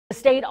The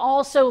state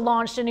also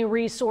launched a new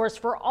resource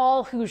for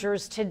all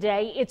Hoosiers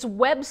today. It's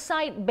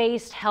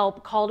website-based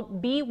help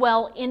called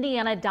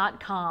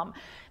BeWellIndiana.com.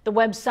 The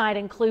website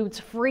includes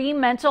free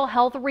mental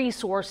health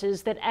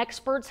resources that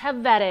experts have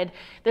vetted.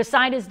 The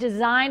site is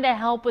designed to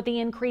help with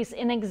the increase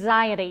in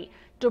anxiety,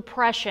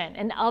 depression,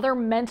 and other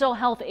mental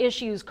health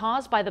issues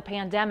caused by the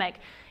pandemic.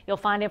 You'll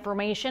find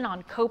information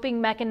on coping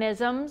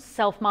mechanisms,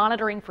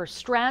 self-monitoring for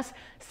stress,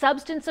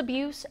 substance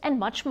abuse, and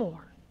much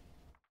more.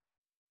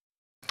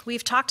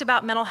 We've talked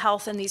about mental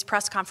health in these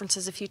press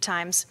conferences a few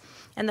times,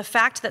 and the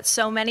fact that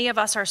so many of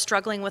us are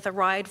struggling with a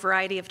wide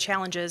variety of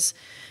challenges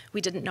we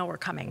didn't know were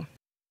coming.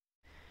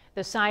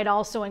 The site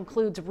also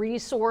includes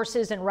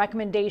resources and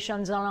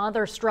recommendations on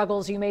other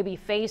struggles you may be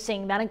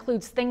facing. That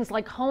includes things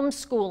like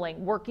homeschooling,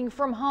 working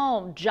from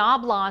home,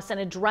 job loss,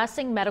 and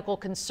addressing medical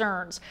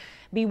concerns.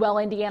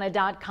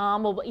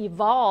 BeWellIndiana.com will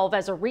evolve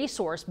as a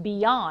resource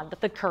beyond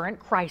the current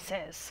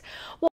crisis.